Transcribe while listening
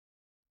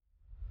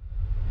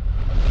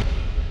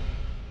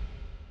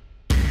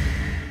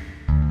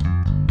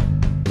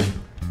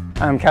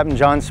I'm Captain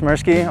John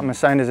Smyrski. I'm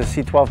assigned as a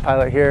C-12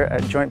 pilot here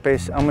at Joint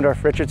Base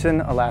Elmendorf-Richardson,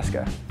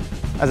 Alaska.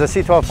 As a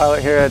C-12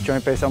 pilot here at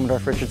Joint Base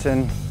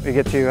Elmendorf-Richardson, we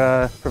get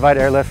to provide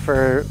airlift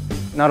for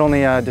not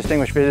only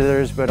distinguished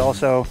visitors, but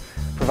also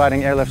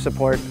providing airlift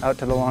support out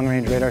to the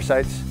long-range radar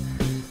sites.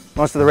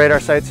 Most of the radar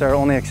sites are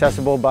only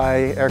accessible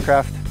by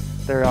aircraft.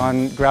 They're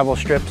on gravel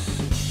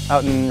strips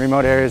out in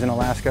remote areas in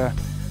Alaska.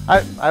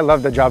 I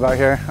love the job out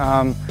here.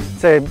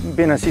 Say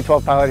being a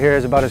C-12 pilot here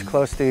is about as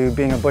close to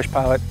being a bush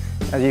pilot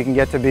as you can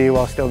get to be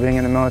while still being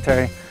in the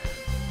military.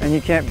 And you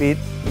can't beat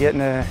getting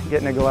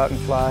to go out and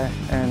fly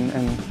and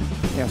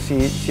you know, see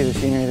the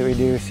scenery that we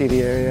do, see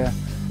the area.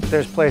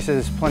 There's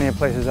plenty of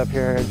places up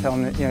here. I tell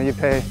them that, you know, you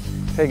pay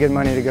good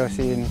money to go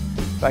see, and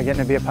by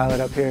getting to be a pilot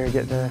up here,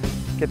 get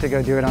to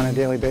go do it on a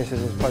daily basis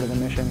as part of the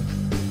mission.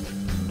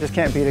 Just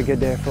can't beat a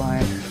good day of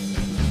flying.